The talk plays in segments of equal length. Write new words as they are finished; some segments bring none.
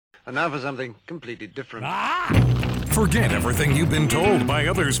And now for something completely different. Forget everything you've been told by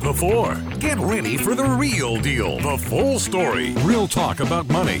others before. Get ready for the real deal, the full story. Real talk about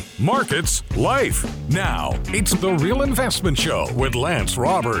money, markets, life. Now, it's The Real Investment Show with Lance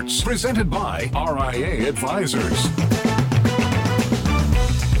Roberts, presented by RIA Advisors.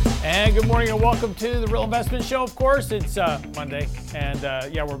 And good morning and welcome to The Real Investment Show. Of course, it's Monday, and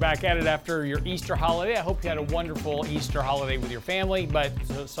we're back at it after your Easter holiday. I hope you had a wonderful Easter holiday with your family, but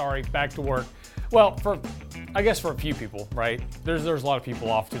sorry, back to work. Well, I guess for a few people, right? There's a lot of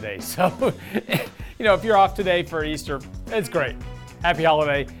people off today. So, if you're off today for Easter, it's great. Happy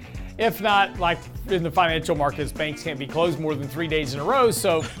holiday. If not, like in the financial markets, banks can't be closed more than 3 days in a row.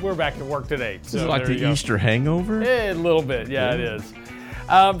 So we're back to work today. So is it like the Easter hangover? A little bit. Yeah, it is.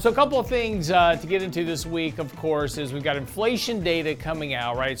 So a couple of things to get into this week, of course, is we've got inflation data coming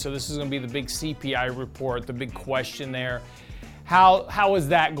out, right? So this is going to be the big CPI report, the big question there. How is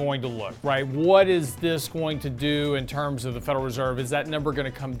that going to look, right? What is this going to do in terms of the Federal Reserve? Is that number going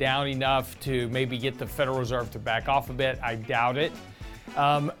to come down enough to maybe get the Federal Reserve to back off a bit? I doubt it.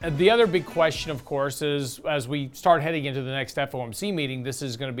 The other big question, of course, is as we start heading into the next FOMC meeting, this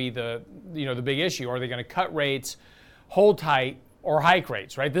is going to be the big issue. Are they going to cut rates, hold tight, or hike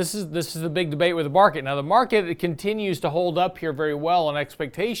rates, right? This is the big debate with the market. Now, the market continues to hold up here very well on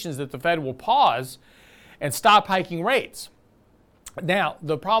expectations that the Fed will pause and stop hiking rates. Now,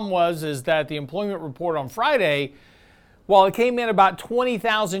 the problem is that the employment report on Friday, while it came in about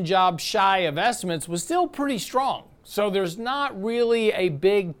 20,000 jobs shy of estimates, was still pretty strong. So there's not really a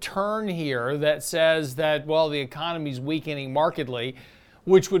big turn here that says that, the economy's weakening markedly,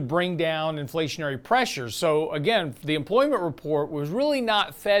 which would bring down inflationary pressures. So again, the employment report was really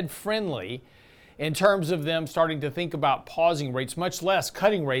not Fed friendly in terms of them starting to think about pausing rates, much less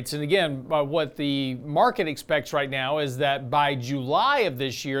cutting rates. And again, what the market expects right now is that by July of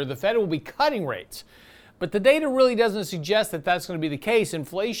this year, the Fed will be cutting rates. But the data really doesn't suggest that that's going to be the case.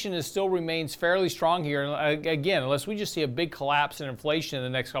 Inflation still remains fairly strong here. Again, unless we just see a big collapse in inflation in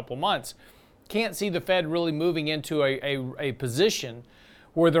the next couple of months, can't see the Fed really moving into a position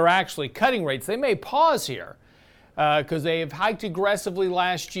where they're actually cutting rates. They may pause here because they have hiked aggressively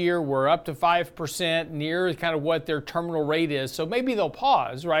last year. We're up to 5%, near kind of what their terminal rate is. So maybe they'll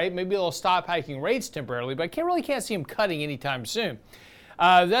pause, right? Maybe they'll stop hiking rates temporarily, but I can't see them cutting anytime soon.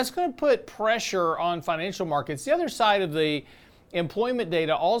 That's going to put pressure on financial markets. The other side of the employment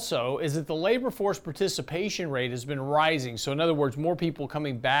data also is that the labor force participation rate has been rising. So in other words, more people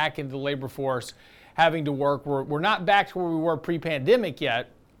coming back into the labor force having to work. We're not back to where we were pre-pandemic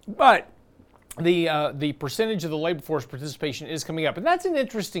yet, but the percentage of the labor force participation is coming up. And that's an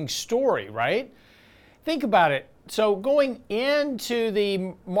interesting story, right? Think about it. So going into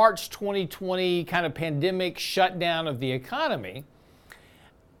the March 2020 kind of pandemic shutdown of the economy,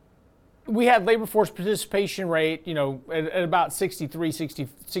 we had labor force participation rate, at about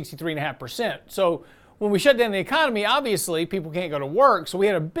 63.5%. So when we shut down the economy, obviously people can't go to work. So we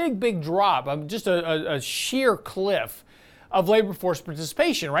had a big drop, just a sheer cliff of labor force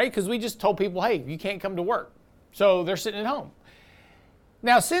participation, right? Because we just told people, hey, you can't come to work. So they're sitting at home.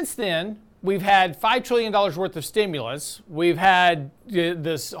 Now, since then, we've had $5 trillion worth of stimulus. We've had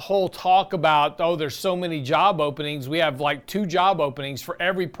this whole talk about, there's so many job openings. We have like 2 job openings for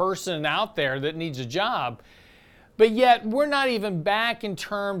every person out there that needs a job. But yet, we're not even back in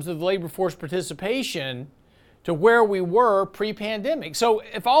terms of labor force participation to where we were pre-pandemic. So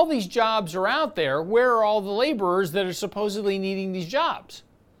if all these jobs are out there, where are all the laborers that are supposedly needing these jobs?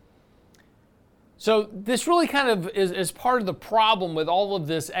 So this really kind of is part of the problem with all of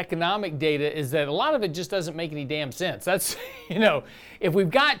this economic data, is that a lot of it just doesn't make any damn sense. That's, if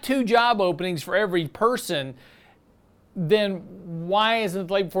we've got 2 job openings for every person, then why isn't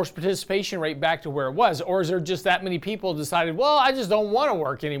the labor force participation rate back to where it was? Or is there just that many people decided, I just don't want to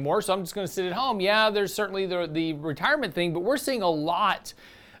work anymore, so I'm just going to sit at home? Yeah, there's certainly the retirement thing, but we're seeing a lot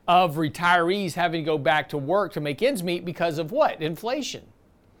of retirees having to go back to work to make ends meet because of what? Inflation.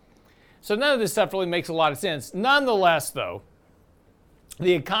 So none of this stuff really makes a lot of sense. Nonetheless, though,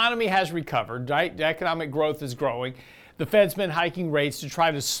 the economy has recovered, right? The economic growth is growing. The Fed's been hiking rates to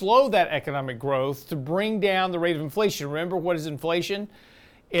try to slow that economic growth to bring down the rate of inflation. Remember, what is inflation?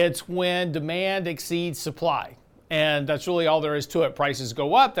 It's when demand exceeds supply. And that's really all there is to it. Prices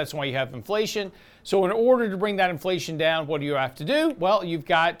go up. That's why you have inflation. So in order to bring that inflation down, what do you have to do? Well, you've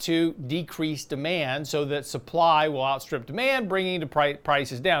got to decrease demand so that supply will outstrip demand, bringing the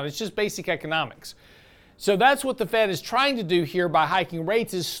prices down. It's just basic economics. So that's what the Fed is trying to do here by hiking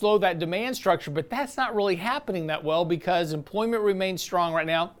rates, is slow that demand structure. But that's not really happening that well because employment remains strong right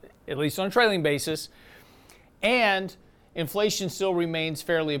now, at least on a trailing basis. And inflation still remains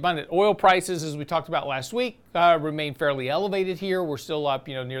fairly abundant. Oil prices, as we talked about last week, remain fairly elevated here. We're still up,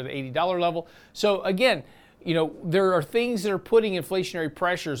 near the $80 level. So again, there are things that are putting inflationary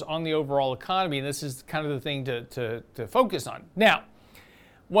pressures on the overall economy, and this is kind of the thing to focus on. Now,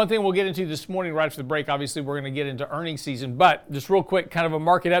 one thing we'll get into this morning right after the break, obviously we're going to get into earnings season, but just real quick, kind of a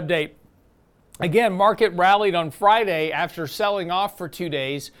market update. Again, market rallied on Friday after selling off for 2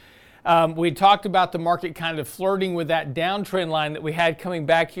 days. We talked about the market kind of flirting with that downtrend line that we had coming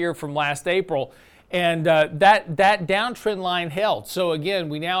back here from last April. And that downtrend line held. So again,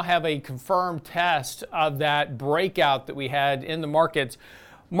 we now have a confirmed test of that breakout that we had in the markets.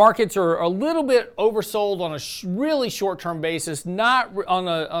 Markets are a little bit oversold on a really short-term basis, not on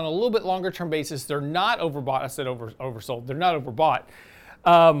a little bit longer-term basis. They're not overbought. I said oversold. They're not overbought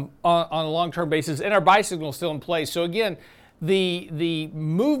on a long-term basis. And our buy signal is still in place. So again, the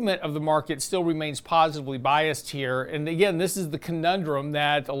movement of the market still remains positively biased here. And again, this is the conundrum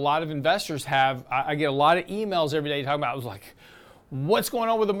that a lot of investors have. I get a lot of emails every day talking about, I was like, what's going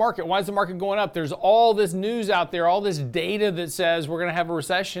on with the market? Why is the market going up? There's all this news out there, all this data that says we're going to have a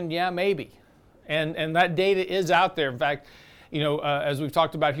recession. Yeah, maybe. And that data is out there. In fact, as we've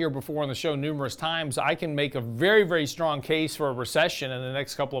talked about here before on the show numerous times, I can make a very, very strong case for a recession in the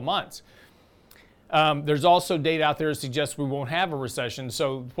next couple of months. There's also data out there that suggests we won't have a recession.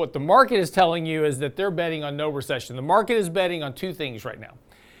 So what the market is telling you is that they're betting on no recession. The market is betting on two things right now.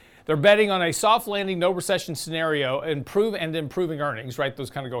 They're betting on a soft landing, no recession scenario, and improving earnings, right? Those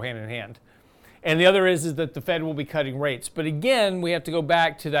kind of go hand in hand. And the other is that the Fed will be cutting rates. But again, we have to go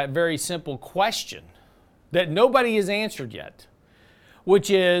back to that very simple question that nobody has answered yet, which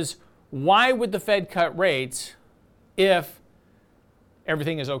is, why would the Fed cut rates if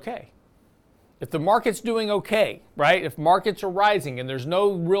everything is okay? If the market's doing okay, right? If markets are rising and there's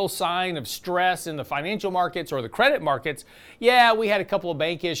no real sign of stress in the financial markets or the credit markets, yeah, we had a couple of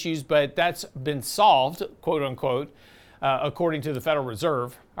bank issues, but that's been solved, quote unquote, according to the Federal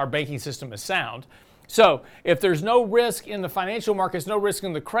Reserve. Our banking system is sound. So if there's no risk in the financial markets, no risk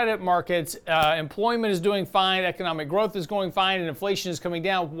in the credit markets, employment is doing fine, economic growth is going fine, and inflation is coming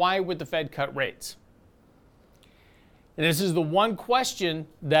down, why would the Fed cut rates? And this is the one question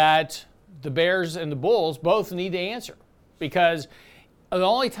that the bears and the bulls both need to answer, because the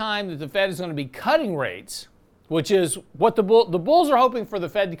only time that the Fed is going to be cutting rates, which is what the bulls are hoping for the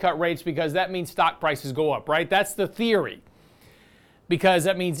Fed to cut rates because that means stock prices go up, right? That's the theory, because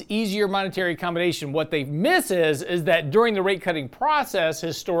that means easier monetary accommodation. What they miss is that during the rate cutting process,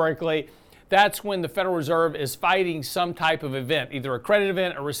 historically, that's when the Federal Reserve is fighting some type of event, either a credit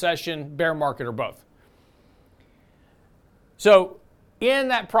event, a recession, bear market, or both. So in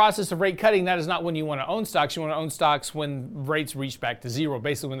that process of rate cutting, that is not when you want to own stocks. You want to own stocks when rates reach back to zero.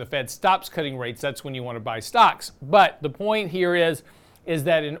 Basically, when the Fed stops cutting rates, that's when you want to buy stocks. But the point here is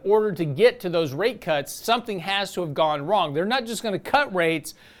that in order to get to those rate cuts, something has to have gone wrong. They're not just going to cut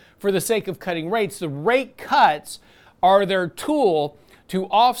rates for the sake of cutting rates. The rate cuts are their tool to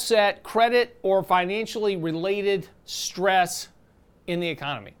offset credit or financially related stress in the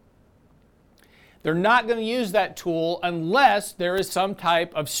economy. They're not going to use that tool unless there is some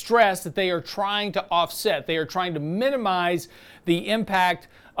type of stress that they are trying to offset. They are trying to minimize the impact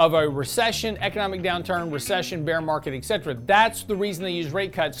of a recession, economic downturn, recession, bear market, etc. That's the reason they use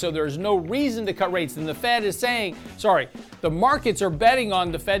rate cuts. So there's no reason to cut rates. And the Fed is saying, the markets are betting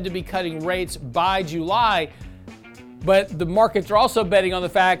on the Fed to be cutting rates by July, but the markets are also betting on the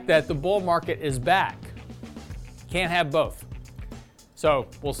fact that the bull market is back. Can't have both. So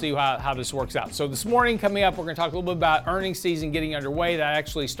we'll see how this works out. So this morning coming up, we're going to talk a little bit about earnings season getting underway. That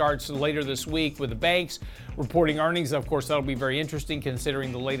actually starts later this week with the banks reporting earnings. Of course, that'll be very interesting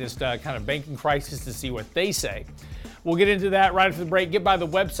considering the latest kind of banking crisis to see what they say. We'll get into that right after the break. Get by the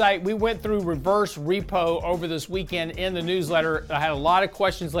website. We went through reverse repo over this weekend in the newsletter. I had a lot of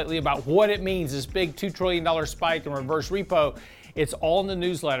questions lately about what it means, this big $2 trillion spike in reverse repo. It's all in the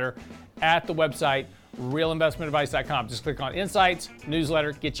newsletter at the website, realinvestmentadvice.com. Just click on Insights,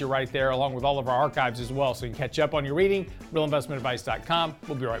 newsletter, gets you right there, along with all of our archives as well, so you can catch up on your reading, realinvestmentadvice.com.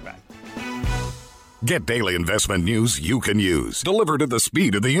 We'll be right back. Get daily investment news you can use, delivered at the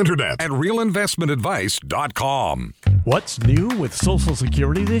speed of the internet at realinvestmentadvice.com. What's new with Social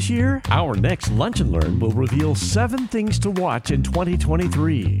Security this year? Our next Lunch and Learn will reveal 7 things to watch in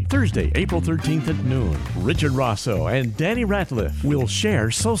 2023. Thursday, April 13th at noon, Richard Rosso and Danny Ratliff will share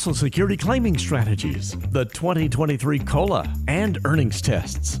Social Security claiming strategies, the 2023 COLA, and earnings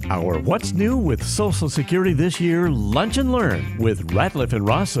tests. Our What's New with Social Security this year Lunch and Learn with Ratliff and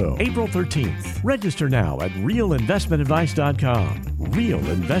Rosso, April 13th. Register now at realinvestmentadvice.com.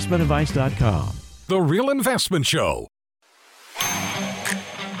 realinvestmentadvice.com. The Real Investment Show.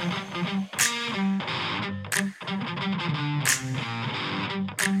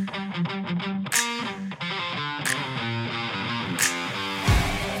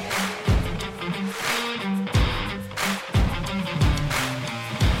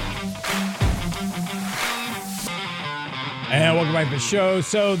 And welcome back to the show.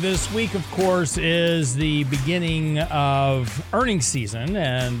 So this week, of course, is the beginning of earnings season,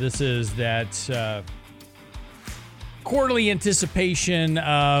 and this is that quarterly anticipation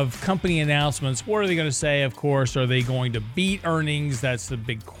of company announcements. What are they going to say? Of course, are they going to beat earnings? That's the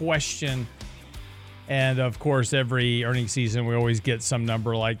big question. And of course, every earnings season, we always get some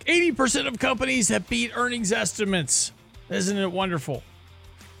number like 80% of companies have beat earnings estimates. Isn't it wonderful?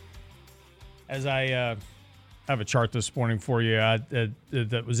 As I have a chart this morning for you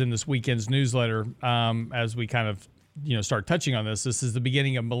that was in this weekend's newsletter. As we kind of start touching on this is the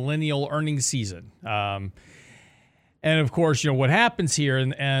beginning of millennial earnings season, and of course what happens here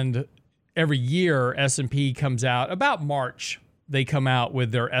and every year S&P comes out about March. They come out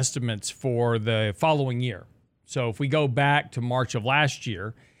with their estimates for the following year. So if we go back to March of last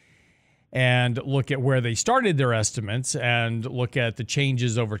year and look at where they started their estimates and look at the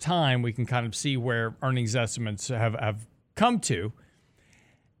changes over time, we can kind of see where earnings estimates have come to.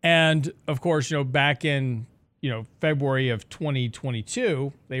 And of course, back in February of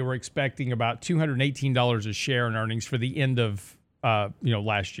 2022, they were expecting about $218 a share in earnings for the end of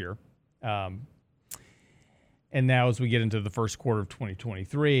last year. And now as we get into the first quarter of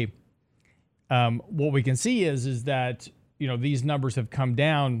 2023, what we can see is that these numbers have come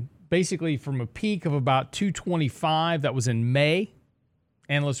down basically from a peak of about 225 that was in May.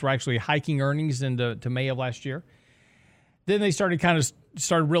 Analysts were actually hiking earnings into May of last year. Then they started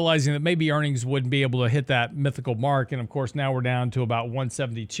realizing that maybe earnings wouldn't be able to hit that mythical mark. And of course, now we're down to about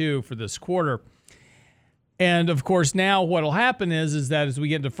 172 for this quarter. And of course, now what'll happen is that as we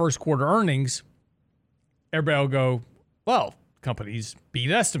get into first quarter earnings, everybody will go, well, companies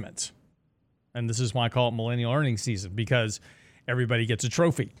beat estimates. And this is why I call it millennial earnings season, because everybody gets a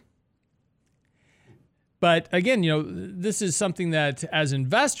trophy. But again, this is something that as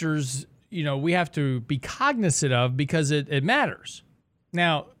investors, we have to be cognizant of because it matters.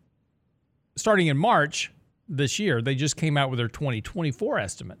 Now, starting in March this year, they just came out with their 2024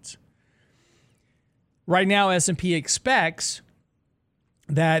 estimates. Right now, S&P expects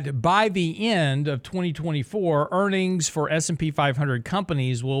that by the end of 2024, earnings for S&P 500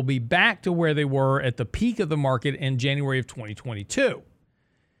 companies will be back to where they were at the peak of the market in January of 2022.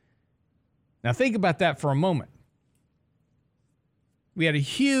 Now think about that for a moment. We had a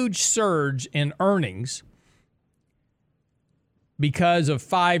huge surge in earnings because of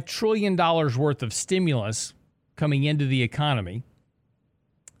 $5 trillion worth of stimulus coming into the economy,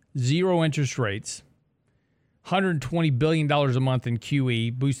 zero interest rates, $120 billion a month in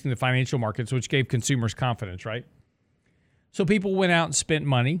QE, boosting the financial markets, which gave consumers confidence, right? So people went out and spent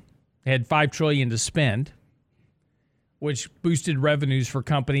money, had $5 trillion to spend, which boosted revenues for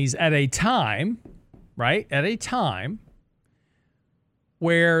companies at a time, right? At a time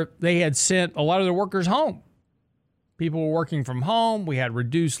where they had sent a lot of their workers home. People were working from home. We had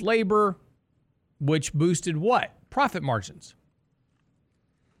reduced labor, which boosted what? Profit margins.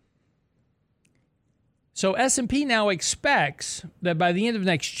 So S&P now expects that by the end of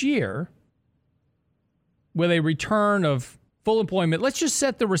next year, with a return of full employment, let's just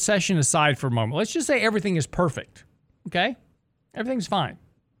set the recession aside for a moment. Let's just say everything is perfect. Okay? Everything's fine.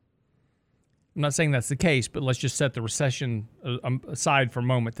 I'm not saying that's the case, but let's just set the recession aside for a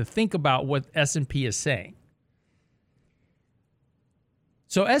moment to think about what S&P is saying.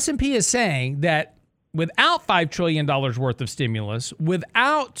 So S&P is saying that without $5 trillion worth of stimulus,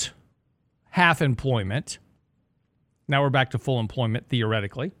 without half employment, now we're back to full employment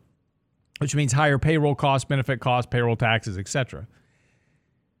theoretically, which means higher payroll costs, benefit costs, payroll taxes, etc.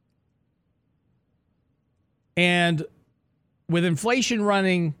 And with inflation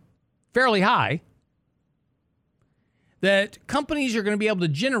running fairly high, that companies are going to be able to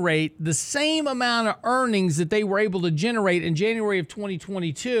generate the same amount of earnings that they were able to generate in January of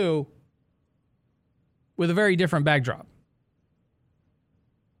 2022 with a very different backdrop.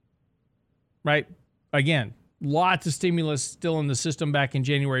 Right? Again, lots of stimulus still in the system back in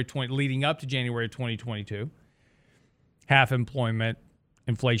leading up to January of 2022. Half employment,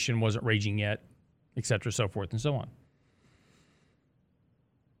 inflation wasn't raging yet, et cetera, so forth and so on.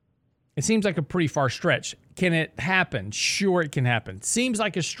 It seems like a pretty far stretch. Can it happen? Sure, it can happen. Seems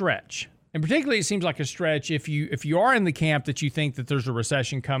like a stretch. And particularly it seems like a stretch if you are in the camp that you think that there's a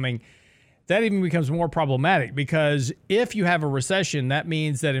recession coming. That even becomes more problematic because if you have a recession, that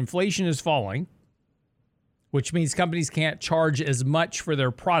means that inflation is falling, which means companies can't charge as much for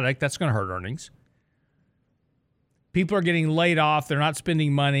their product. That's going to hurt earnings. People are getting laid off. They're not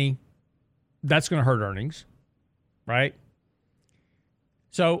spending money. That's going to hurt earnings, right?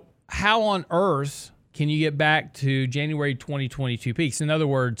 So how on earth can you get back to January 2022 peaks? In other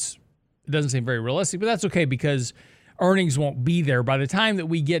words, it doesn't seem very realistic, but that's okay because earnings won't be there. By the time that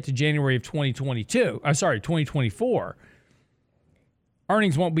we get to January of 2024,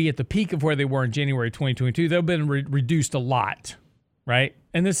 earnings won't be at the peak of where they were in January 2022. They've been reduced a lot, right?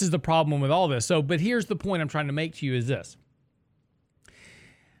 And this is the problem with all this. So, but here's the point I'm trying to make to you is this.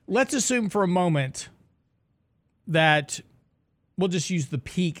 Let's assume for a moment that we'll just use the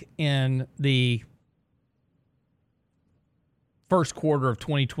peak in the first quarter of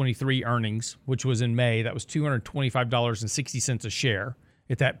 2023 earnings, which was in May. That was $225.60 a share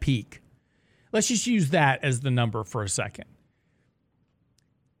at that peak. Let's just use that as the number for a second.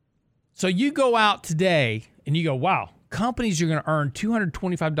 So you go out today and you go, wow, companies are going to earn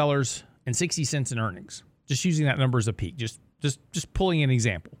 $225.60 in earnings. Just using that number as a peak, just pulling an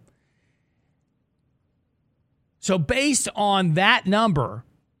example. So based on that number,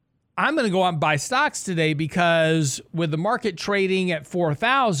 I'm going to go out and buy stocks today because with the market trading at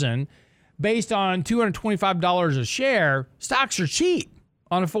 $4,000, based on $225 a share, stocks are cheap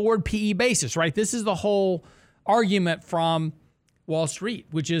on a forward PE basis, right? This is the whole argument from Wall Street,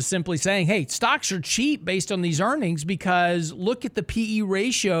 which is simply saying, hey, stocks are cheap based on these earnings because look at the PE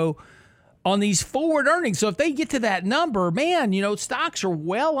ratio on these forward earnings. So if they get to that number, man, stocks are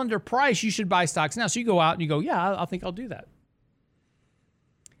well underpriced. You should buy stocks now. So you go out and you go, yeah, I think I'll do that.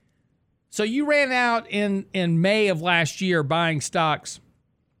 So you ran out in May of last year buying stocks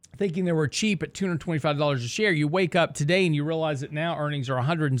thinking they were cheap at $225 a share. You wake up today and you realize that now earnings are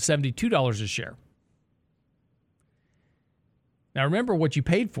 $172 a share. Now remember what you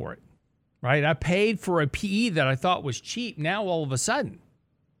paid for it, right? I paid for a PE that I thought was cheap. Now all of a sudden,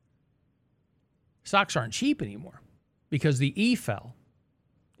 stocks aren't cheap anymore because the E fell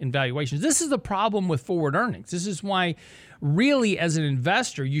in valuations. This is the problem with forward earnings. This is why really as an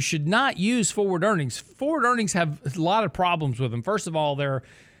investor, you should not use forward earnings. Forward earnings have a lot of problems with them. First of all, they're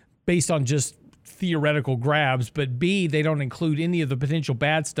based on just theoretical grabs, but B, they don't include any of the potential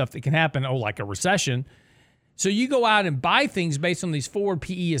bad stuff that can happen, like a recession. So you go out and buy things based on these forward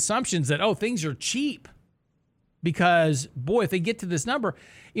PE assumptions that, things are cheap because, boy, if they get to this number,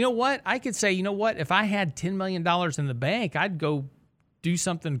 you know what? I could say, if I had $10 million in the bank, I'd go do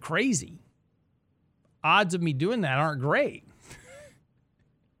something crazy. Odds of me doing that aren't great.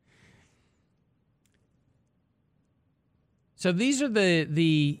 So these are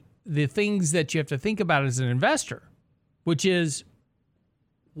the things that you have to think about as an investor, which is,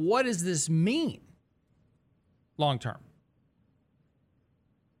 what does this mean long term?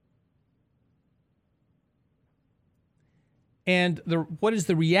 And what is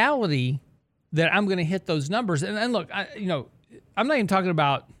the reality that I'm going to hit those numbers? And look, I'm not even talking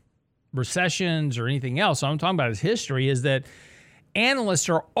about recessions or anything else. What I'm talking about is history, is that analysts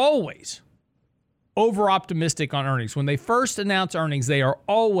are always over-optimistic on earnings. When they first announce earnings, they are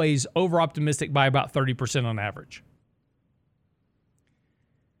always over-optimistic by about 30% on average.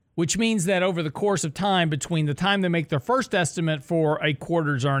 Which means that over the course of time, between the time they make their first estimate for a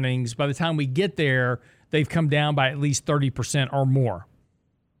quarter's earnings, by the time we get there, they've come down by at least 30% or more.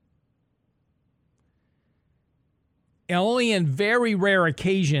 And only in very rare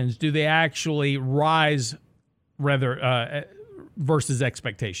occasions do they actually rise versus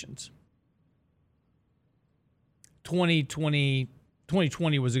expectations. 2020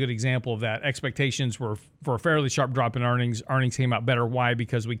 was a good example of that. Expectations were for a fairly sharp drop in earnings. Earnings came out better. Why?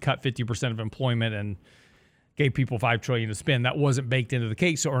 Because we cut 50% of employment and gave people $5 trillion to spend. That wasn't baked into the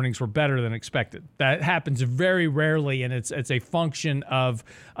cake, so earnings were better than expected. That happens very rarely, and it's a function of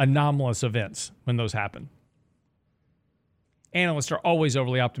anomalous events when those happen. Analysts are always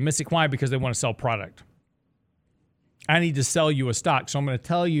overly optimistic. Why? Because they want to sell product. I need to sell you a stock, so I'm going to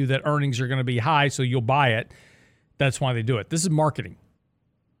tell you that earnings are going to be high, so you'll buy it. That's why they do it. This is marketing.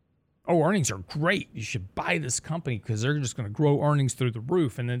 Oh, earnings are great. You should buy this company because they're just going to grow earnings through the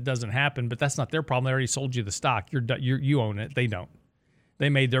roof, and then it doesn't happen. But that's not their problem. They already sold you the stock. You own it. They don't. They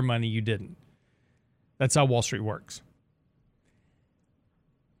made their money. You didn't. That's how Wall Street works.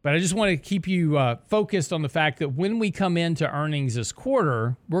 But I just want to keep you focused on the fact that when we come into earnings this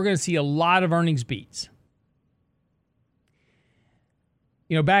quarter, we're going to see a lot of earnings beats.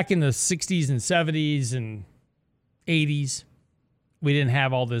 Back in the 60s and 70s and 80s, we didn't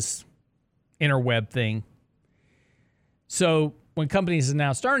have all this interweb thing. So when companies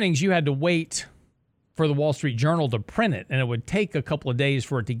announced earnings, you had to wait for the Wall Street Journal to print it, and it would take a couple of days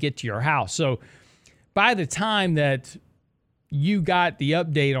for it to get to your house. So by the time that you got the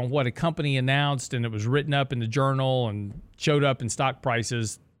update on what a company announced and it was written up in the journal and showed up in stock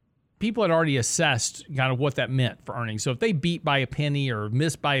prices, people had already assessed kind of what that meant for earnings. So if they beat by a penny or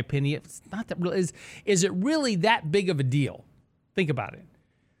missed by a penny, it's not that real. Is it really that big of a deal? Think about it.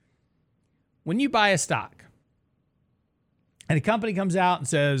 When you buy a stock, And a company comes out and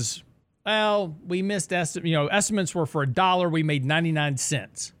says, well, we missed estimates were for $1, we made 99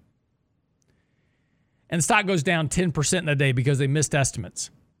 cents. And the stock goes down 10% in a day because they missed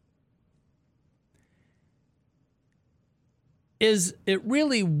estimates. Is it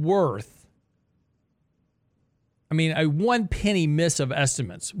really worth, a 1 penny miss of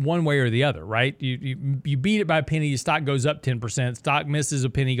estimates, one way or the other, right? You beat it by a penny, your stock goes up 10%, stock misses a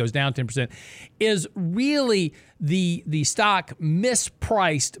penny, goes down 10%. Is really the stock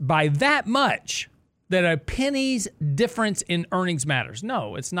mispriced by that much that a penny's difference in earnings matters?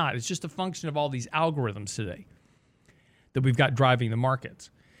 No, it's not. It's just a function of all these algorithms today that we've got driving the markets.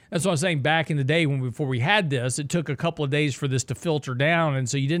 That's what I'm saying. Back in the day before we had this, it took a couple of days for this to filter down. And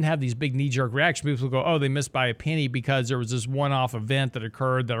so you didn't have these big knee-jerk reactions. People would go, oh, they missed by a penny because there was this one-off event that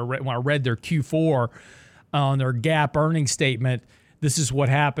occurred that when I read their Q4 on their GAAP earnings statement, this is what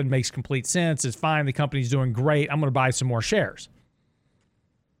happened, makes complete sense. It's fine. The company's doing great. I'm going to buy some more shares.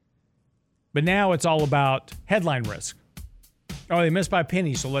 But now it's all about headline risk. Oh, they missed by a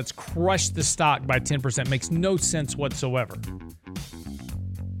penny, so let's crush the stock by 10%. Makes no sense whatsoever.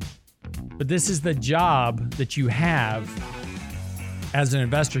 But this is the job that you have as an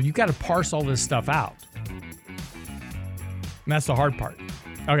investor. You've got to parse all this stuff out. And that's the hard part.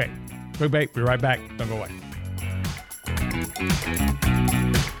 Okay, quick break. Be right back. Don't go away.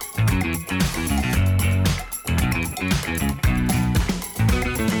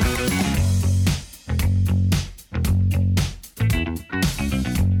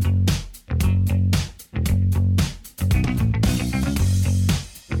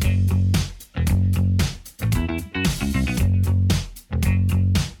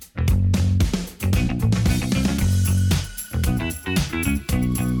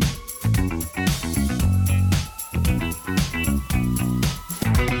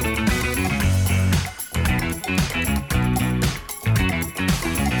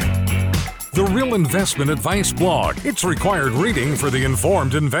 Investment Advice blog. It's required reading for the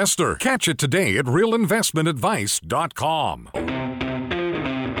informed investor. Catch it today at realinvestmentadvice.com.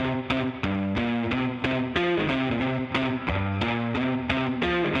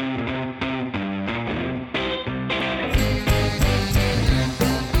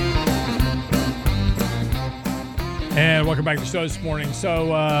 And welcome back to the show this morning.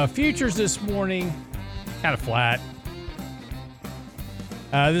 So futures this morning, kind of flat.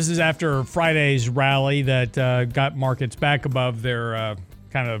 This is after Friday's rally that got markets back above their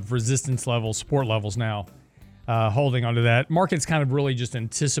kind of resistance levels, support levels now, holding onto that. Markets kind of really just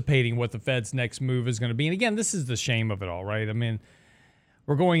anticipating what the Fed's next move is going to be. And again, this is the shame of it all, right? I mean,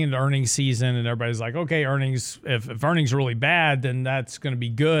 we're going into earnings season and everybody's like, okay, earnings, if earnings are really bad, then that's going to be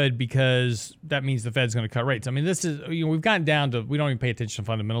good because that means the Fed's going to cut rates. I mean, this is, we've gotten down to, we don't even pay attention to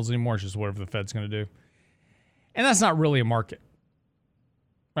fundamentals anymore. It's just whatever the Fed's going to do. And that's not really a market.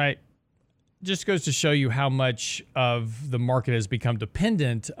 Right. Just goes to show you how much of the market has become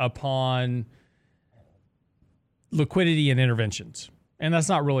dependent upon liquidity and interventions. And that's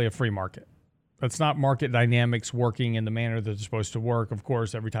not really a free market. That's not market dynamics working in the manner that they're supposed to work. Of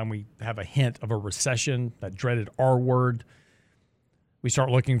course, every time we have a hint of a recession, that dreaded R word, we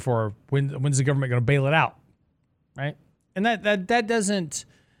start looking for when's the government going to bail it out, right? And that doesn't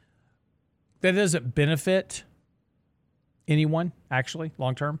benefit anyone, actually,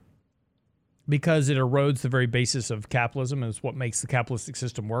 long term, because it erodes the very basis of capitalism and it's what makes the capitalistic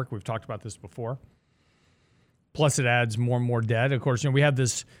system work. We've talked about this before. Plus, it adds more and more debt. Of course, we have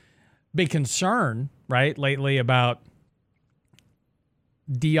this big concern, right, lately about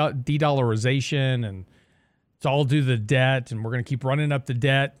de-dollarization, and it's all due to the debt, and we're going to keep running up the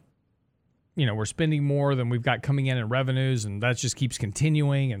debt. We're spending more than we've got coming in revenues, and that just keeps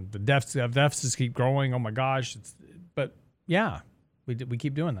continuing, and the deficits keep growing. Oh my gosh! But yeah, we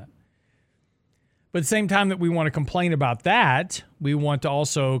keep doing that. But at the same time that we want to complain about that, we want to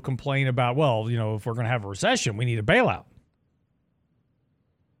also complain about, well, if we're going to have a recession, we need a bailout.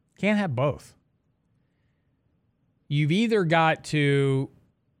 Can't have both. You've either got to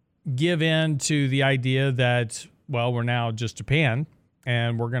give in to the idea that, well, we're now just Japan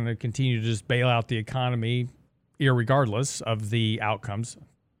and we're going to continue to just bail out the economy irregardless of the outcomes.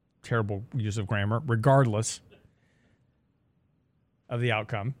 Terrible use of grammar. Regardless of the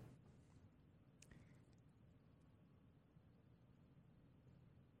outcome.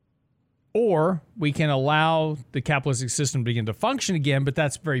 Or we can allow the capitalistic system to begin to function again, but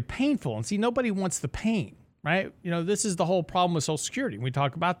that's very painful. And see, nobody wants the pain, right? This is the whole problem with Social Security. We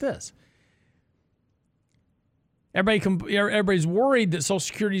talk about this. Everybody's worried that Social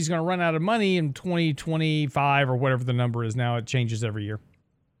Security is going to run out of money in 2025 or whatever the number is now. It changes every year.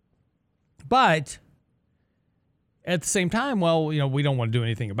 But At the same time, well, we don't want to do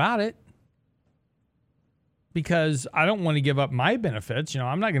anything about it because I don't want to give up my benefits.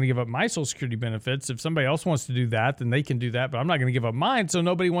 I'm not going to give up my Social Security benefits. If somebody else wants to do that, then they can do that, but I'm not going to give up mine, so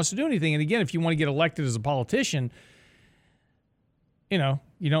nobody wants to do anything. And again, if you want to get elected as a politician, you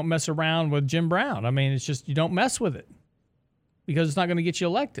don't mess around with Jim Brown. I mean, it's just you don't mess with it because it's not going to get you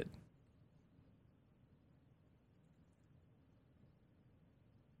elected.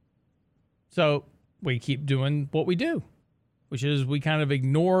 So we keep doing what we do, which is we kind of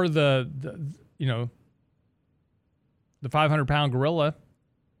ignore the 500-pound gorilla,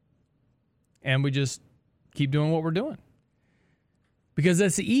 and we just keep doing what we're doing because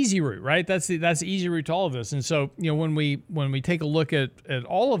that's the easy route, right? That's the easy route to all of this. And so when we take a look at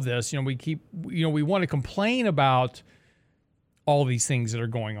all of this, we want to complain about all these things that are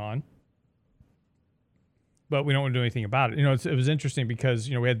going on, but we don't want to do anything about it. It was interesting because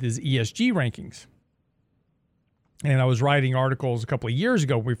we had these ESG rankings. And I was writing articles a couple of years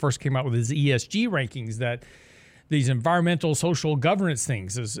ago when we first came out with these ESG rankings that these environmental social governance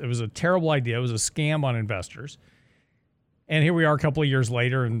things, it was a terrible idea. It was a scam on investors. And here we are a couple of years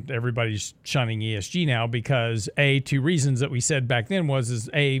later, and everybody's shunning ESG now because, two reasons that we said back then was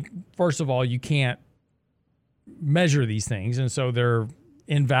first of all, you can't measure these things, and so they're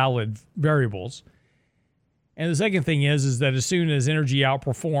invalid variables. And the second thing is that as soon as energy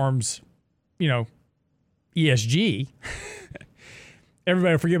outperforms, ESG,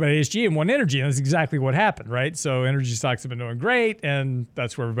 everybody will forget about ESG and want energy, and that's exactly what happened, right? So energy stocks have been doing great, and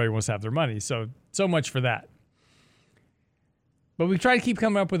that's where everybody wants to have their money. So much for that. But we try to keep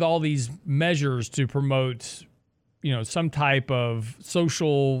coming up with all these measures to promote, some type of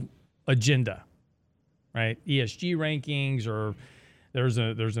social agenda, right? ESG rankings, or there's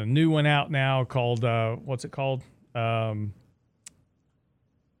a new one out now called what's it called? The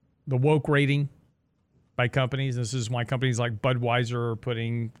woke rating by companies. This is why companies like Budweiser are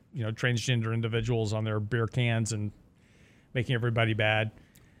putting, transgender individuals on their beer cans and making everybody bad.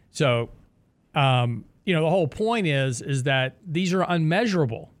 So, the whole point is that these are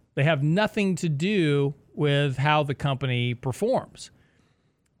unmeasurable. They have nothing to do with how the company performs.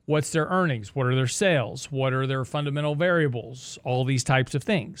 What's their earnings? What are their sales? What are their fundamental variables? All these types of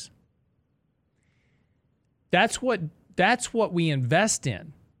things. That's what we invest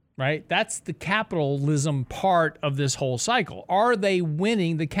in. Right? That's the capitalism part of this whole cycle. Are they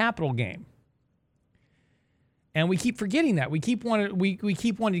winning the capital game? And we keep forgetting that. We keep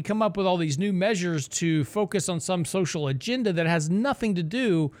wanting to come up with all these new measures to focus on some social agenda that has nothing to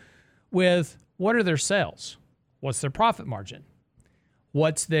do with what are their sales? What's their profit margin?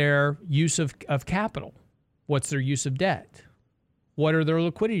 What's their use of capital? What's their use of debt? What are their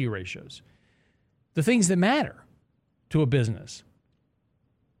liquidity ratios? The things that matter to a business.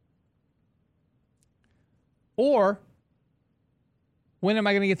 Or when am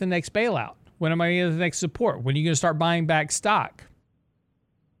I going to get the next bailout? When am I going to get the next support? When are you going to start buying back stock?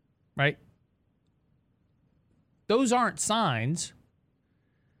 Right? Those aren't signs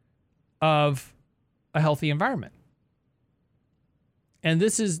of a healthy environment. And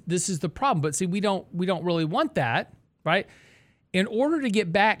this is the problem. But see, we don't really want that, right? In order to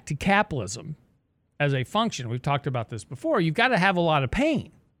get back to capitalism as a function, we've talked about this before, you've got to have a lot of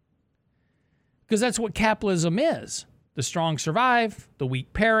pain. Because that's what capitalism is. The strong survive, the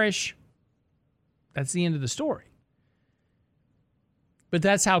weak perish. That's the end of the story. But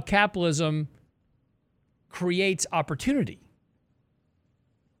that's how capitalism creates opportunity.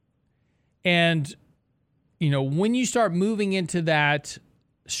 And, when you start moving into that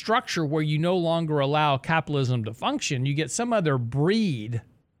structure where you no longer allow capitalism to function, you get some other breed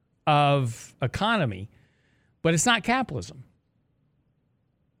of economy, but it's not capitalism.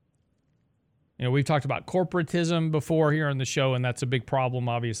 We've talked about corporatism before here on the show, and that's a big problem,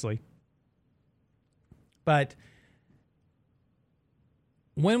 obviously. But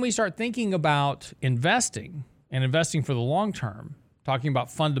when we start thinking about investing and investing for the long term, talking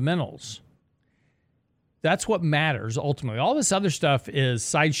about fundamentals, that's what matters ultimately. All this other stuff is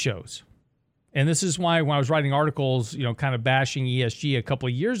sideshows. And this is why when I was writing articles, kind of bashing ESG a couple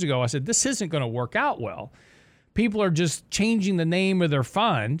of years ago, I said, this isn't going to work out well. People are just changing the name of their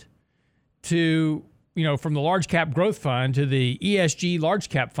fund to, from the large cap growth fund to the ESG large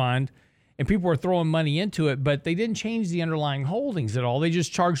cap fund, and people were throwing money into it, but they didn't change the underlying holdings at all. They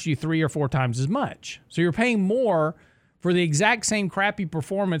just charged you 3 or 4 times as much. So you're paying more for the exact same crappy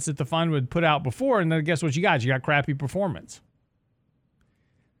performance that the fund would put out before, and then guess what you got? You got crappy performance.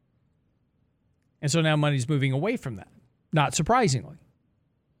 And so now money's moving away from that, not surprisingly.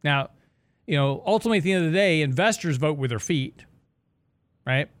 Now, ultimately at the end of the day, investors vote with their feet,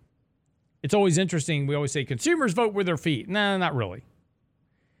 right? It's always interesting. We always say consumers vote with their feet. No, not really.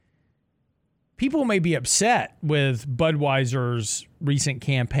 People may be upset with Budweiser's recent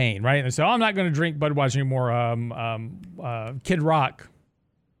campaign, right? And they say, I'm not going to drink Budweiser anymore. Kid Rock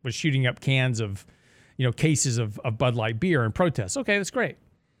was shooting up cans of, cases of Bud Light beer in protest. Okay, that's great.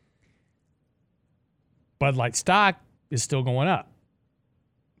 Bud Light stock is still going up.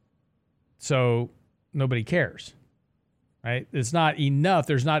 So nobody cares, right? It's not enough.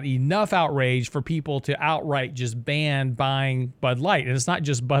 There's not enough outrage for people to outright just ban buying Bud Light. And it's not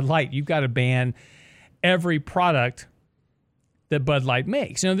just Bud Light. You've got to ban every product that Bud Light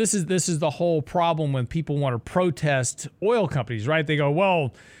makes. This is the whole problem when people want to protest oil companies, right? They go,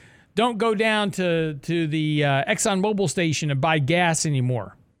 well, don't go down to the ExxonMobil station and buy gas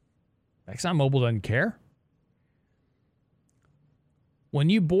anymore. ExxonMobil doesn't care. When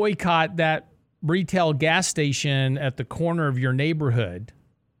you boycott that retail gas station at the corner of your neighborhood,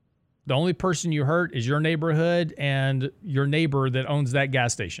 the only person you hurt is your neighborhood and your neighbor that owns that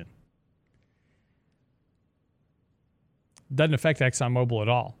gas station. Doesn't affect ExxonMobil at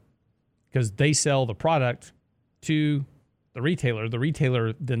all because they sell the product to the retailer. The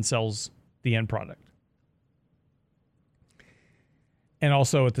retailer then sells the end product. And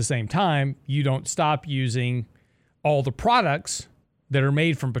also at the same time, you don't stop using all the products that are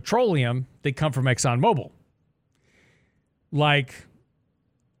made from petroleum that come from ExxonMobil. Like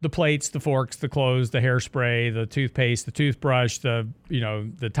the plates, the forks, the clothes, the hairspray, the toothpaste, the toothbrush, the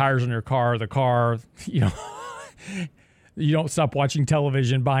tires on your car, the car, you don't stop watching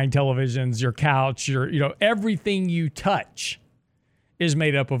television, buying televisions, your couch, everything you touch is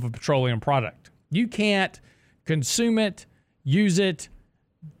made up of a petroleum product. You can't consume it, use it,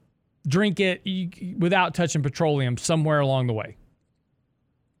 drink it without touching petroleum somewhere along the way.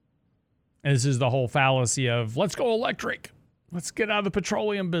 And this is the whole fallacy of let's go electric. Let's get out of the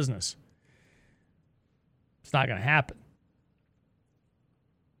petroleum business. It's not going to happen.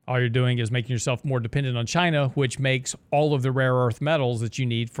 All you're doing is making yourself more dependent on China, which makes all of the rare earth metals that you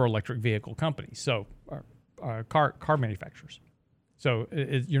need for electric vehicle companies, so car manufacturers. So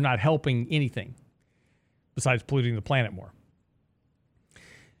you're not helping anything besides polluting the planet more.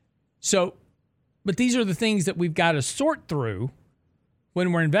 So, but these are the things that we've got to sort through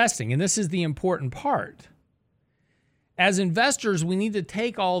when we're investing, and this is the important part. As investors, we need to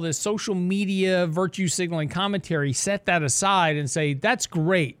take all this social media virtue signaling commentary, set that aside and say, that's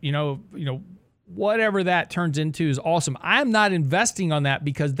great. Whatever that turns into is awesome. I'm not investing on that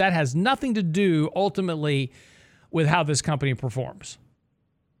because that has nothing to do ultimately with how this company performs,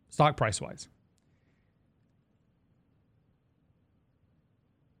 stock price wise.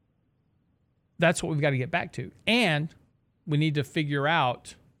 That's what we've got to get back to. And we need to figure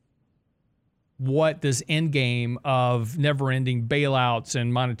out what this end game of never-ending bailouts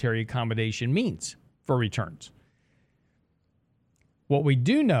and monetary accommodation means for returns. What we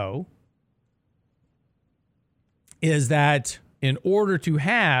do know is that in order to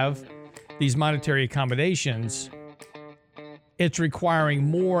have these monetary accommodations, it's requiring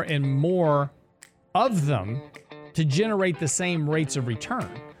more and more of them to generate the same rates of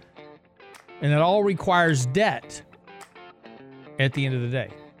return. And it all requires debt at the end of the day.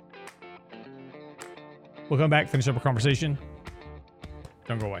 We'll come back, finish up our conversation.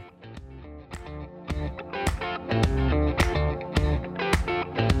 Don't go away.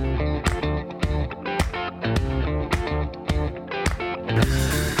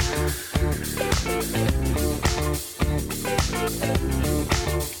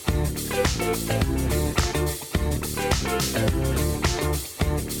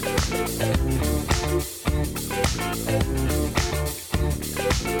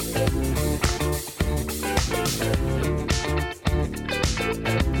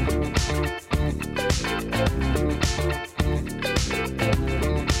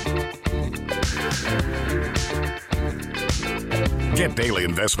 Get daily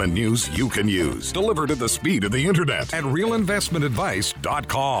investment news you can use, delivered at the speed of the internet at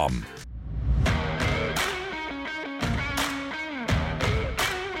realinvestmentadvice.com.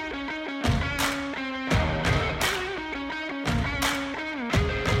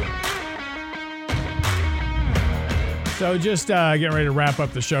 So just getting ready to wrap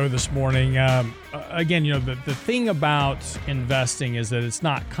up the show this morning. Again, the thing about investing is that it's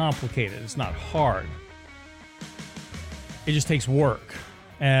not complicated. It's not hard. It just takes work.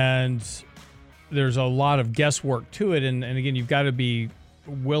 And there's a lot of guesswork to it. And again, you've got to be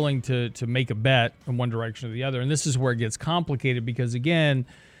willing to make a bet in one direction or the other. And this is where it gets complicated because, again,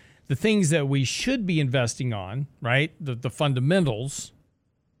 the things that we should be investing on, right, the fundamentals,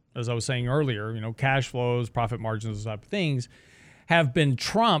 as I was saying earlier, cash flows, profit margins, those type of things, have been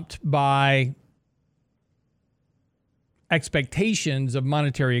trumped by expectations of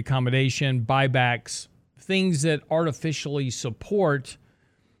monetary accommodation, buybacks, things that artificially support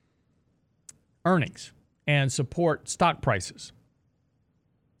earnings and support stock prices.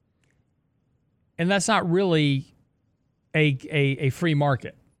 And that's not really a free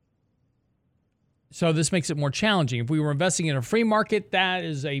market. So this makes it more challenging. If we were investing in a free market, that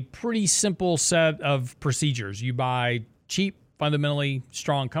is a pretty simple set of procedures. You buy cheap, fundamentally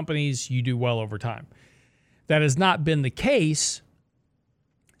strong companies, you do well over time. That has not been the case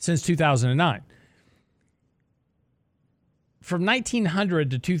since 2009. From 1900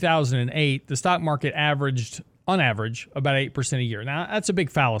 to 2008, the stock market averaged, on average, about 8% a year. Now, that's a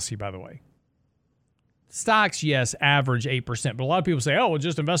big fallacy, by the way. Stocks, yes, average 8%, but a lot of people say, oh, well,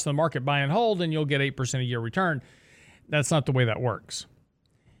 just invest in the market, buy and hold, and you'll get 8% a year return. That's not the way that works.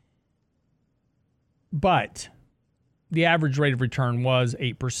 But the average rate of return was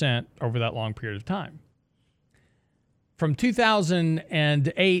 8% over that long period of time. From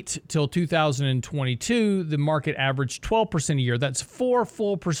 2008 till 2022, the market averaged 12% a year. That's 4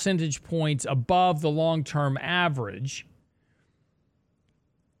 full percentage points above the long-term average,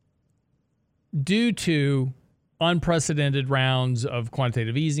 due to unprecedented rounds of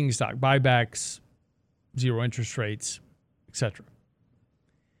quantitative easing, stock buybacks, zero interest rates, etc.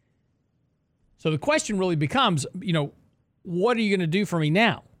 So the question really becomes, what are you going to do for me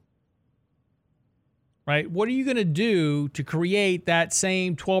now? Right? What are you going to do to create that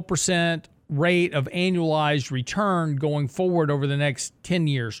same 12% rate of annualized return going forward over the next 10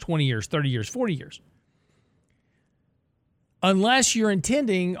 years, 20 years, 30 years, 40 years? Unless you're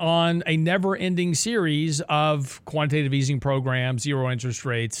intending on a never-ending series of quantitative easing programs, zero interest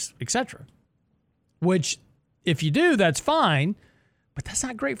rates, etc. Which, if you do, that's fine, but that's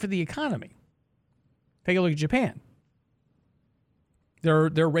not great for the economy. Take a look at Japan.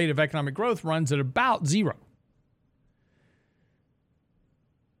 Their rate of economic growth runs at about zero.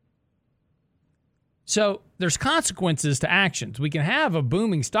 So there's consequences to actions. We can have a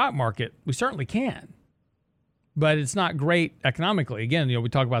booming stock market. We certainly can. But it's not great economically. Again, we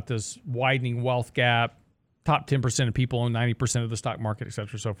talk about this widening wealth gap. Top 10% of people own 90% of the stock market, et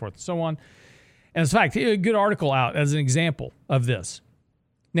cetera, so forth and so on. And in fact, a good article out as an example of this.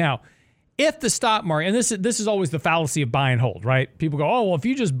 Now, if the stock market, and this is always the fallacy of buy and hold, right? People go, oh, well, if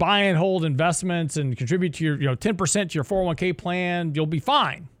you just buy and hold investments and contribute to your 10% to your 401k plan, you'll be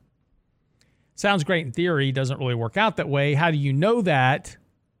fine. Sounds great in theory, doesn't really work out that way. How do you know that?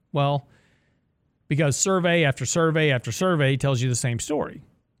 Well, because survey after survey after survey tells you the same story.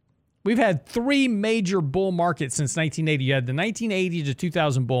 We've had 3 major bull markets since 1980. You had the 1980 to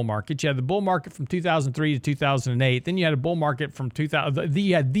 2000 bull market. You had the bull market from 2003 to 2008. Then you had a bull market from 2000.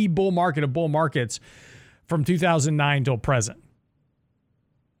 You had the bull market of bull markets from 2009 till present.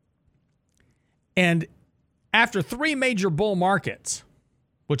 And after 3 major bull markets,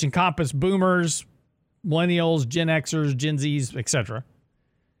 which encompass boomers, millennials, Gen Xers, Gen Zs, etc.,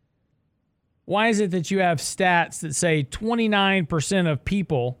 why is it that you have stats that say 29% of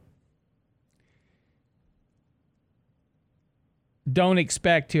people don't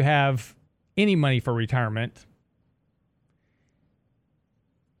expect to have any money for retirement,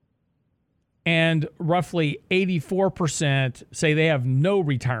 and roughly 84% say they have no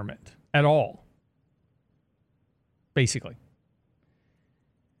retirement at all, basically?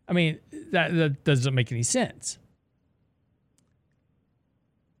 I mean, that doesn't make any sense.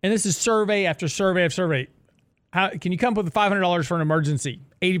 And this is survey after survey after survey. How can you come up with $500 for an emergency?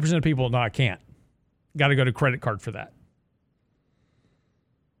 80% of people, no, I can't. Got to go to credit card for that.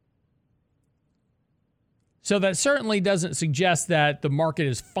 So that certainly doesn't suggest that the market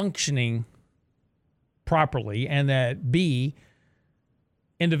is functioning properly and that B,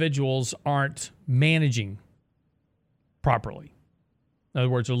 individuals aren't managing properly. In other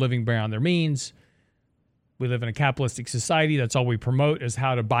words, they're living beyond their means. We live in a capitalistic society. That's all we promote is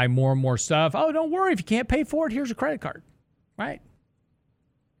how to buy more and more stuff. Oh, don't worry. If you can't pay for it, here's a credit card. Right?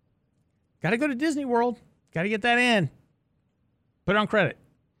 Got to go to Disney World. Got to get that in. Put it on credit.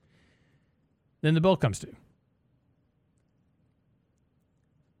 Then the bill comes due.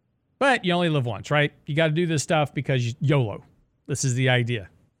 But you only live once, right? You got to do this stuff because YOLO. This is the idea.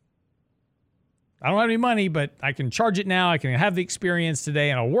 I don't have any money, but I can charge it now. I can have the experience today,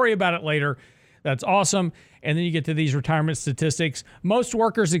 and I'll worry about it later. That's awesome. And then you get to these retirement statistics. Most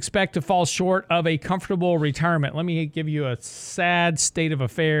workers expect to fall short of a comfortable retirement. Let me give you a sad state of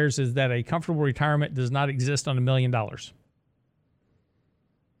affairs, is that a comfortable retirement does not exist on $1 million.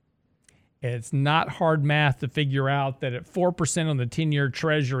 It's not hard math to figure out that at 4% on the 10-year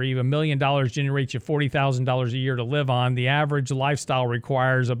Treasury, $1 million generates you $40,000 a year to live on. The average lifestyle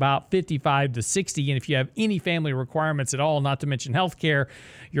requires about 55 to 60, and if you have any family requirements at all, not to mention health care,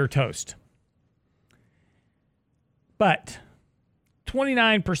 you're toast. But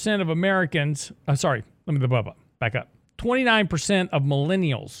 29% of Americans, back up. 29% of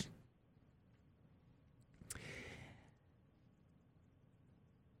millennials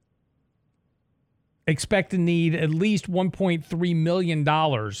expect to need at least $1.3 million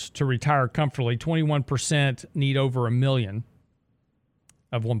to retire comfortably. 21% need over $1 million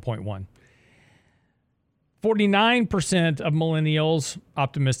of 1.1. 49% of millennials,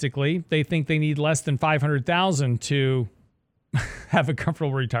 optimistically, they think they need less than $500,000 to have a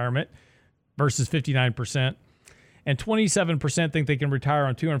comfortable retirement versus 59%. And 27% think they can retire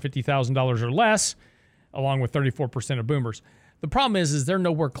on $250,000 or less, along with 34% of boomers. The problem is they're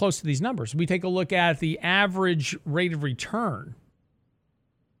nowhere close to these numbers. We take a look at the average rate of return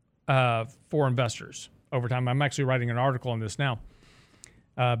for investors over time. I'm actually writing an article on this now.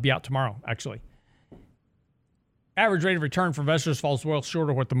 Be out tomorrow, actually. Average rate of return for investors falls well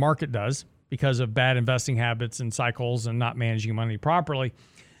short of what the market does because of bad investing habits and cycles and not managing money properly.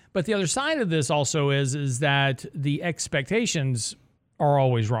 But the other side of this also is that the expectations are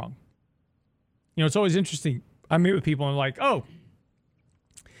always wrong. You know, it's always interesting. I meet with people and like, oh,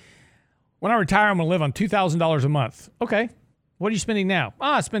 when I retire, I'm going to live on $2,000 a month. Okay. What are you spending now?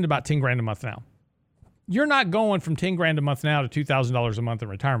 I spend about $10,000 a month now. You're not going from $10,000 a month now to $2,000 a month in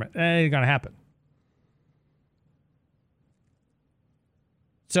retirement. It ain't going to happen.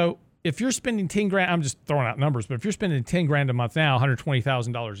 So if you're spending $10,000, I'm just throwing out numbers, but if you're spending $10,000 a month now,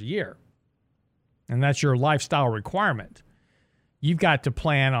 $120,000 a year, and that's your lifestyle requirement, you've got to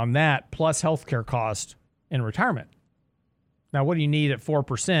plan on that plus healthcare cost in retirement. Now, what do you need at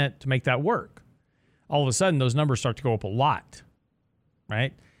 4% to make that work? All of a sudden, those numbers start to go up a lot,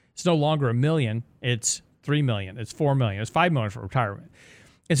 right? It's no longer $1 million. It's $3 million. It's $4 million. It's $5 million for retirement.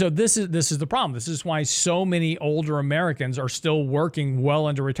 And so this is the problem. This is why so many older Americans are still working well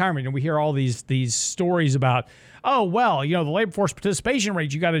into retirement. And we hear all these stories about, oh, well, you know, the labor force participation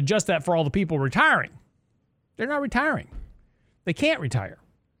rate, you got to adjust that for all the people retiring. They're not retiring. They can't retire.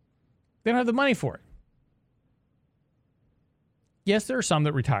 They don't have the money for it. Yes, there are some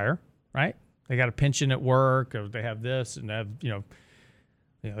that retire, right? They got a pension at work, or they have this, and they have,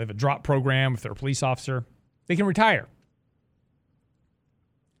 they have a drop program if they're a police officer. They can retire.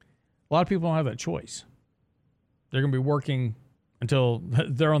 A lot of people don't have that choice. They're going to be working until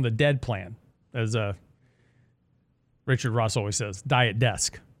they're on the dead plan, as Richard Ross always says, die at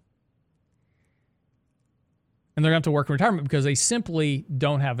desk. And they're going to have to work in retirement because they simply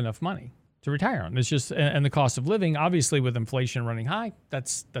don't have enough money to retire on. It's just, and the cost of living, obviously with inflation running high,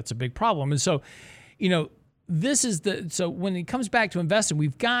 that's a big problem. And so, so when it comes back to investing,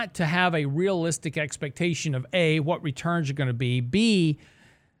 we've got to have a realistic expectation of A, what returns are going to be, B,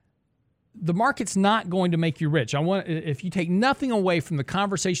 the market's not going to make you rich. If you take nothing away from the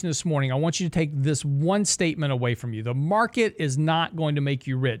conversation this morning, I want you to take this one statement away from you. The market is not going to make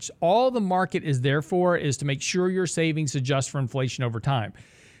you rich. All the market is there for is to make sure your savings adjust for inflation over time.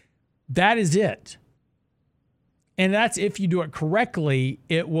 That is it. And that's if you do it correctly,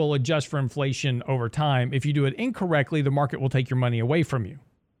 it will adjust for inflation over time. If you do it incorrectly, the market will take your money away from you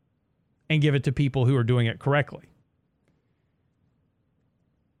and give it to people who are doing it correctly.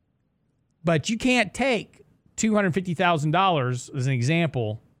 But you can't take $250,000 as an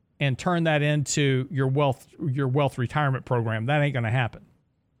example and turn that into your wealth retirement program. That ain't going to happen.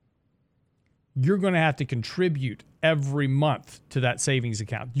 You're going to have to contribute every month to that savings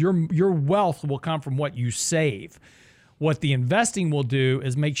account. Your wealth will come from what you save. What the investing will do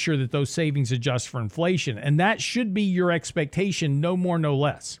is make sure that those savings adjust for inflation. And that should be your expectation, no more, no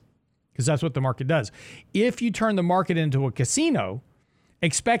less, because that's what the market does. If you turn the market into a casino,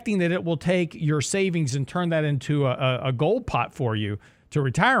 expecting that it will take your savings and turn that into a gold pot for you to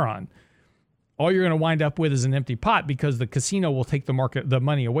retire on, all you're going to wind up with is an empty pot because the casino will take the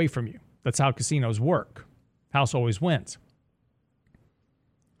money away from you. That's how casinos work. House always wins.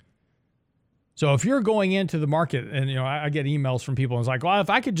 So if you're going into the market, and I get emails from people and it's like, well, if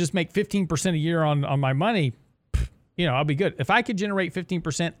I could just make 15% a year on my money, I'll be good. If I could generate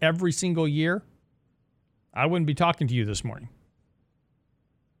 15% every single year, I wouldn't be talking to you this morning.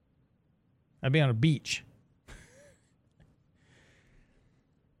 I'd be on a beach.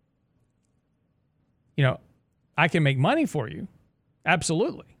 I can make money for you.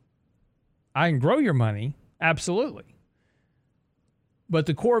 Absolutely. I can grow your money. Absolutely. But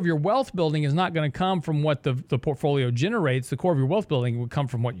the core of your wealth building is not going to come from what the portfolio generates. The core of your wealth building would come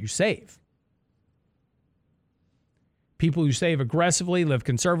from what you save. People who save aggressively, live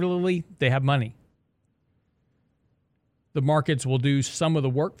conservatively, they have money. The markets will do some of the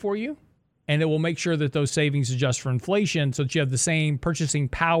work for you, and it will make sure that those savings adjust for inflation so that you have the same purchasing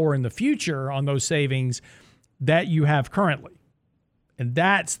power in the future on those savings that you have currently. And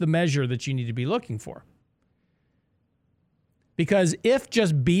that's the measure that you need to be looking for. Because if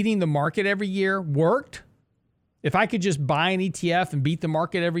just beating the market every year worked, if I could just buy an ETF and beat the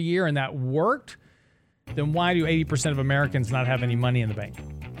market every year and that worked, then why do 80% of Americans not have any money in the bank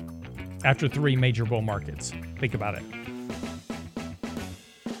after 3 major bull markets? Think about it.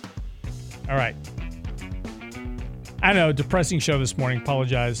 All right. I know, depressing show this morning.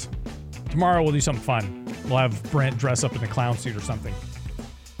 Apologize. Tomorrow we'll do something fun. We'll have Brent dress up in a clown suit or something.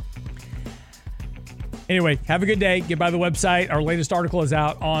 Anyway, have a good day. Get by the website. Our latest article is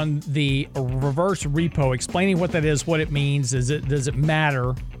out on the reverse repo, explaining what that is, what it means. Does it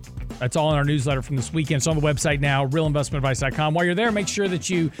matter? That's all in our newsletter from this weekend. It's on the website now, realinvestmentadvice.com. While you're there, make sure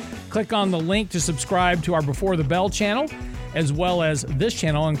that you click on the link to subscribe to our Before the Bell channel, as well as this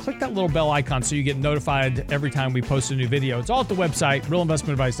channel, and click that little bell icon so you get notified every time we post a new video. It's all at the website,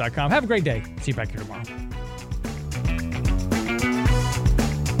 realinvestmentadvice.com. Have a great day. See you back here tomorrow.